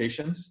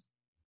expectations.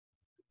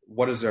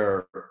 What is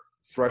their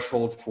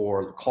threshold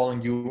for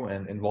calling you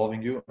and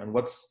involving you, and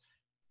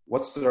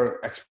what's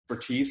their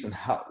expertise, and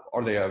how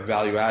are they a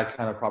value add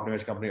kind of property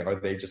management company? Are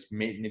they just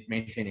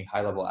maintaining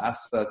high level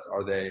assets?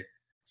 Are they,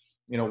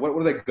 what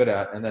are they good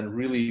at? And then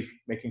really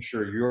making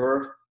sure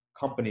your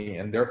company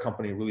and their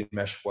company really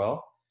mesh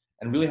well,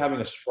 and really having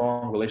a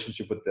strong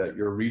relationship with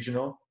your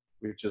regional,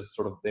 which is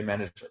sort of, they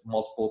manage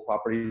multiple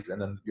properties,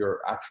 and then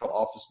your actual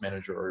office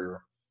manager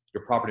or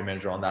your property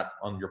manager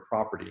on your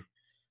property.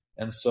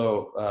 And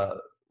so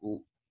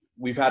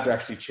we've had to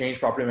actually change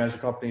property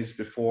management companies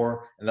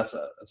before, and that's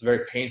a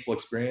very painful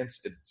experience.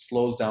 It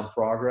slows down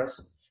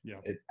progress. Yeah.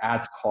 It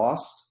adds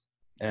cost,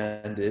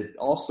 and it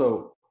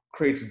also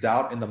creates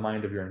doubt in the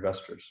mind of your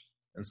investors.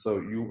 And so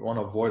you want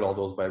to avoid all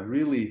those by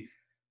really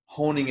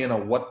honing in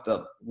on what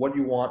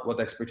you want, what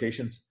the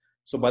expectations.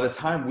 So by the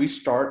time we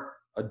start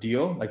a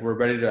deal, like we're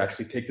ready to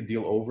actually take the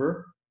deal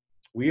over,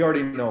 we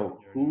already know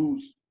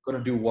who's going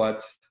to do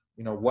what,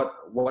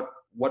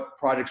 what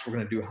projects we're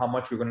going to do, how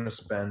much we're going to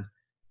spend,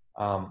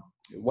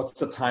 what's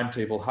the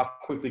timetable, how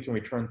quickly can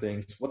we turn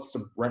things, what's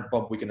the rent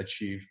bump we can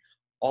achieve.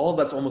 All of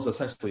that's almost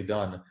essentially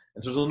done.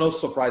 And so there's no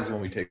surprises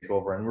when we take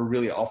over, and we're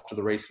really off to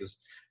the races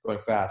going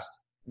fast.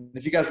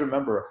 If you guys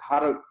remember how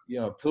to,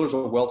 pillars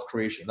of wealth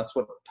creation, that's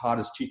what Todd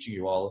is teaching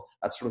you all.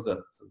 That's sort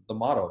of the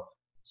motto.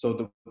 So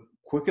the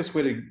quickest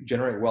way to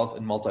generate wealth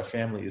in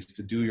multifamily is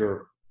to do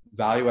your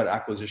value add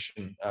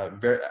acquisition,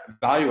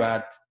 value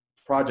add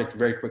project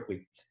very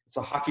quickly. It's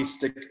a hockey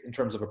stick in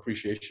terms of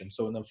appreciation.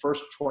 So in the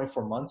first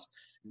 24 months,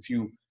 if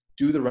you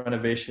do the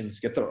renovations,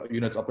 get the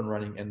units up and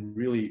running, and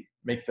really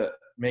make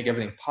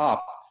everything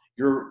pop,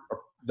 your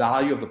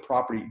value of the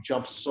property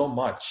jumps so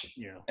much.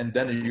 Yeah. And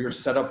then you're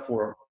set up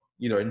for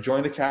either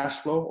enjoying the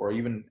cash flow or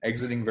even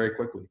exiting very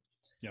quickly.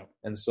 Yeah.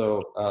 And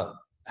so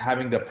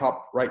having the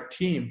right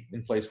team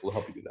in place will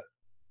help you do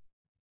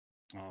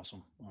that.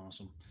 Awesome.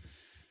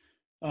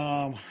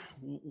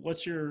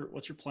 What's your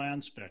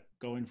plans, Vic,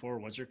 going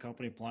forward? What's your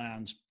company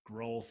plans,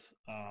 growth?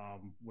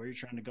 Where are you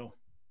trying to go?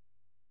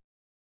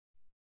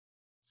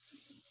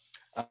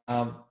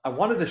 I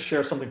wanted to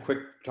share something quick,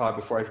 Todd,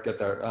 before I get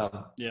there.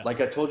 Yeah.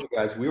 Like I told you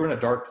guys, we were in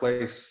a dark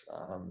place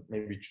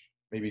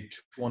maybe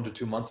 1 to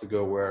 2 months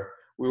ago where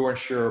we weren't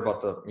sure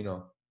about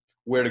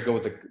where to go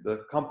with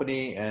the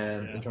company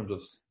and in terms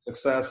of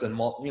success and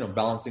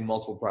balancing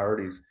multiple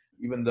priorities.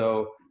 Even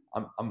though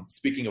I'm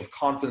speaking of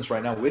confidence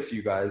right now with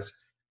you guys,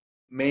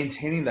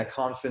 maintaining that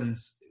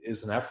confidence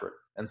is an effort.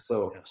 And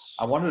so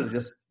I wanted to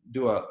just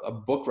do a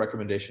book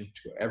recommendation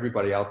to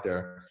everybody out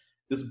there.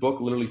 This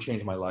book literally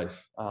changed my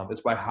life.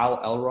 It's by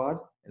Hal Elrod,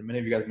 and many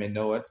of you guys may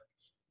know it.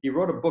 He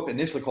wrote a book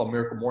initially called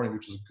Miracle Morning,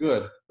 which was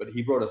good, but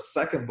he wrote a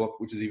second book,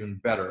 which is even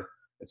better.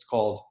 It's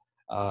called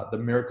The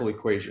Miracle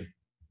Equation.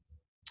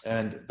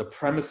 And the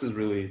premise is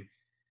really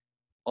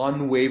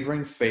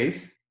unwavering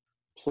faith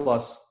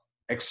plus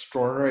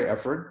extraordinary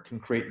effort can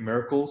create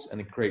miracles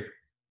and create,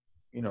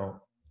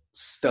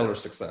 stellar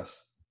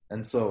success.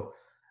 And so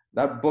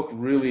that book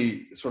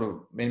really sort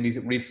of made me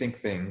rethink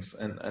things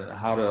and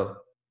how to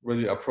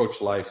really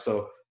approach life.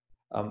 So,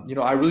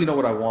 I really know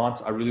what I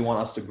want. I really want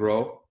us to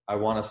grow. I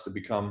want us to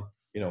become,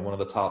 one of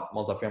the top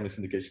multifamily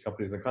syndication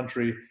companies in the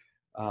country.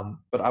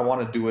 But I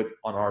want to do it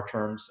on our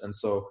terms. And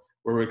so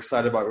we're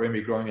excited about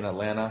maybe growing in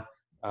Atlanta,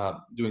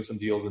 doing some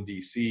deals in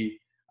DC.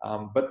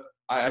 But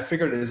I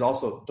figured it is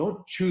also,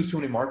 don't choose too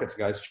many markets,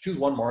 guys. Choose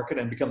one market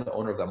and become the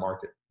owner of that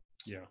market.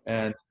 Yeah.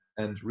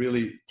 And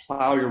really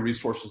plow your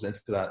resources into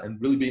that and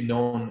really be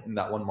known in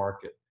that one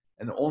market.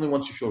 And only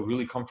once you feel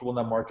really comfortable in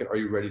that market are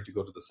you ready to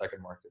go to the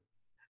second market.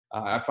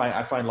 I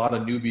find a lot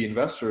of newbie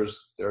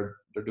investors, they're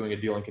doing a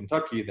deal in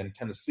Kentucky, then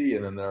Tennessee,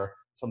 and then they're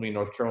something in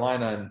North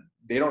Carolina, and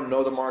they don't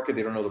know the market,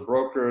 they don't know the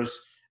brokers,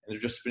 and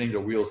they're just spinning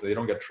their wheels, and they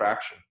don't get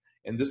traction.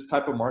 In this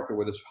type of market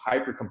where it's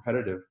hyper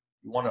competitive,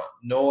 you want to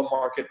know a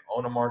market,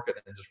 own a market,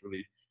 and just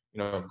really,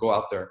 go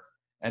out there.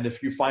 And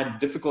if you find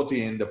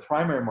difficulty in the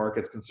primary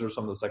markets, consider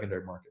some of the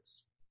secondary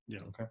markets. Yeah.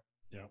 Okay.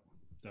 Yeah,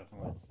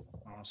 definitely.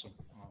 Awesome.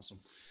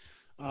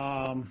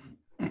 All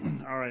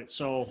right.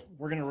 So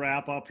we're going to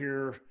wrap up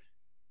here.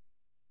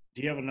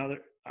 Do you have another?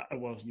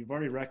 Well, you've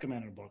already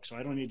recommended a book, so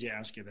I don't need to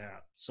ask you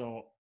that.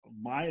 So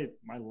my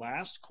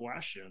last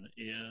question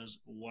is,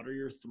 what are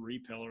your 3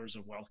 pillars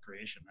of wealth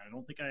creation? I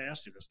don't think I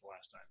asked you this the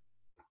last time.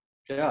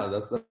 Yeah,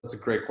 that's a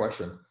great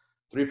question.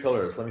 3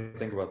 pillars. Let me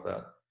think about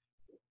that.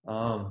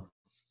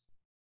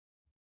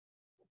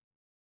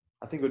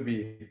 I think it would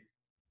be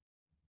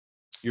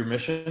your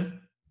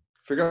mission.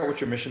 Figure out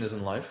what your mission is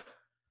in life,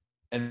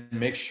 and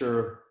make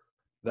sure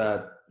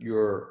that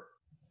you're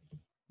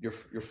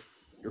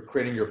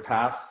creating your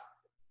path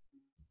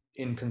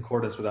in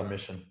concordance with that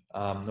mission.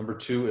 Number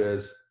 2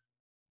 is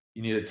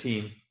you need a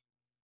team.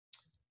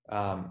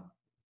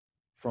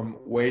 From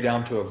way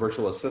down to a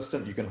virtual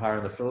assistant you can hire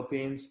in the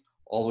Philippines,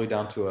 all the way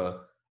down to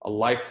a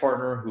life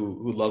partner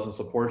who loves and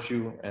supports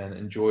you and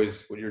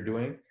enjoys what you're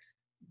doing,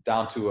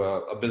 down to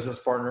a business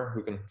partner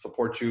who can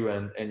support you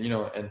and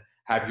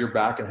have your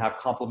back and have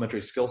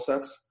complementary skill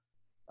sets,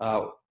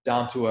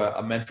 down to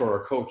a mentor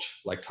or a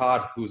coach like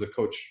Todd, who's a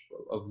coach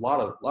of a lot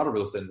of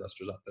real estate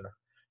investors out there.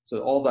 So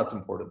all that's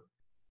important.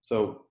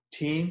 So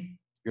team,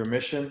 your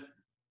mission,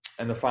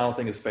 and the final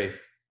thing is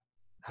faith.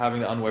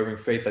 Having the unwavering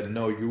faith that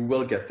you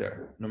will get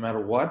there no matter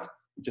what.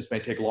 It just may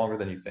take longer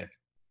than you think.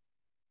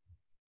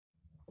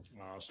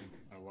 Awesome.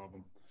 I love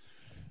them.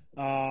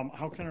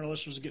 How can our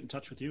listeners get in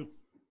touch with you?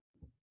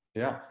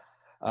 Yeah.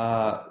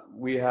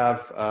 We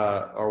have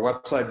our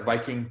website,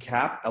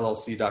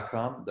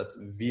 vikingcapllc.com. That's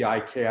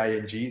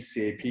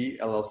VIKINGCAP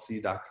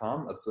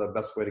LLC.com. That's the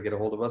best way to get a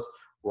hold of us.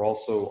 We're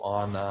also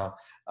on,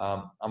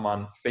 I'm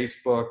on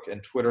Facebook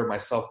and Twitter,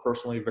 myself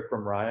personally,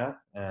 Vikram Raya.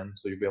 And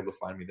so you'll be able to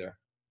find me there.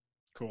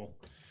 Cool.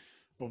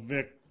 Well,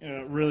 Vic,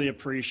 really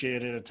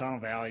appreciate it. A ton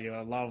of value.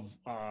 I love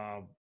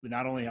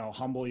not only how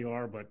humble you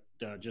are, but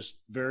just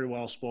very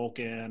well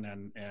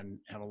spoken and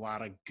have a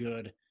lot of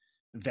good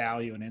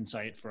value and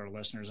insight for our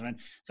listeners. And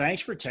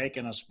thanks for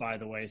taking us, by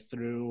the way,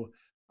 through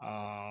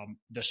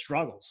the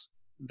struggles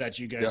that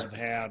you guys have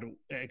had,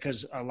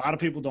 because a lot of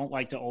people don't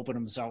like to open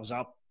themselves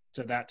up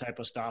to that type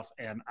of stuff.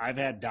 And I've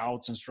had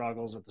doubts and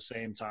struggles at the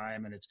same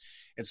time. And it's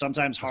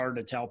sometimes hard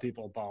to tell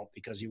people about,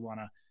 because you want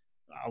to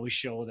always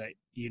show that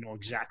you know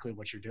exactly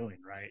what you're doing,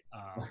 right?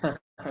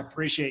 I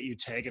appreciate you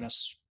taking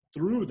us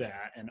through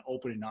that and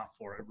opening up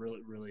for it.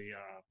 Really, really,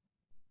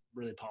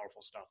 really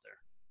powerful stuff there.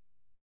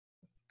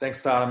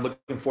 Thanks, Todd. I'm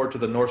looking forward to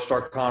the North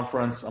Star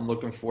Conference. I'm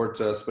looking forward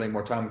to spending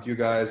more time with you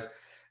guys.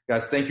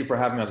 Guys, thank you for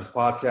having me on this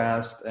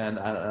podcast, and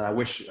I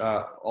wish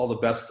all the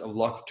best of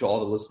luck to all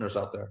the listeners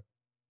out there.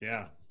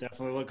 Yeah,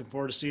 definitely looking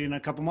forward to seeing you in a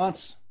couple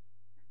months.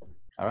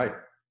 All right.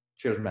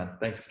 Cheers, man.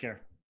 Thanks. Take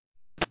care.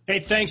 Hey,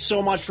 thanks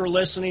so much for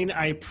listening.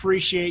 I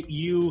appreciate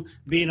you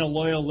being a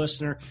loyal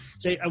listener.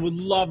 I would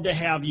love to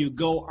have you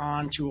go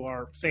on to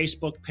our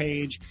Facebook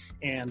page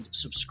and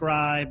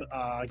subscribe,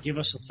 give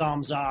us a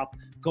thumbs up,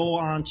 go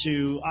on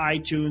to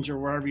iTunes or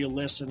wherever you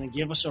listen and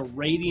give us a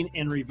rating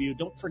and review.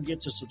 Don't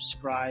forget to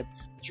subscribe.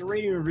 But your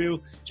rating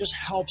review just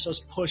helps us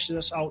push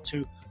this out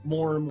to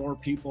more and more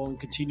people and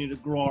continue to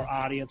grow our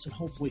audience and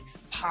hopefully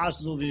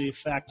positively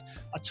affect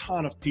a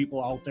ton of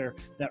people out there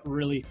that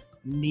really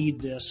need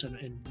this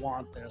and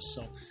want this.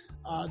 So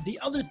the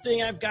other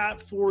thing I've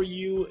got for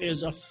you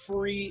is a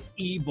free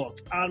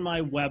ebook on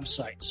my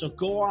website. So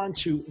go on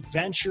to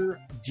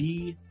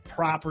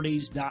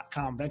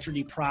VentureDproperties.com,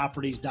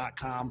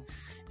 VentureDproperties.com,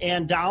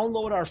 and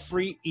download our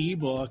free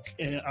ebook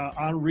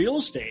on real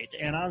estate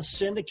and on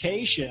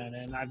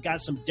syndication. And I've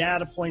got some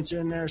data points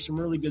in there, some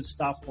really good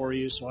stuff for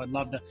you. So I'd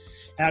love to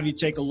have you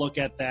take a look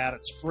at that.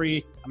 It's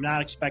free. I'm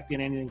not expecting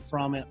anything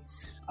from it.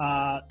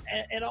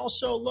 And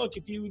also, look,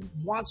 if you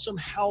want some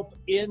help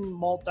in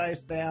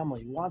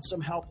multifamily, want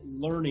some help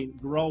learning,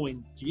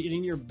 growing,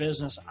 getting your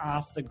business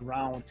off the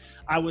ground,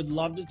 I would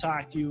love to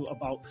talk to you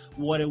about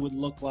what it would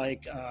look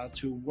like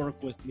to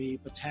work with me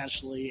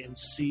potentially and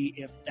see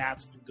if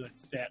that's a good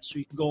fit. So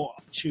you can go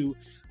to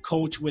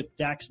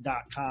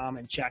coachwithdex.com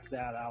and check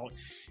that out,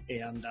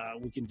 and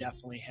we can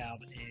definitely have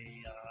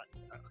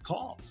a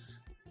call.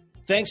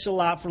 Thanks a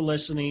lot for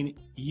listening.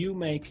 You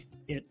make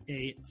it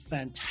a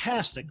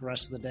fantastic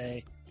rest of the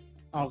day.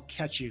 I'll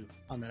catch you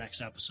on the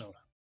next episode.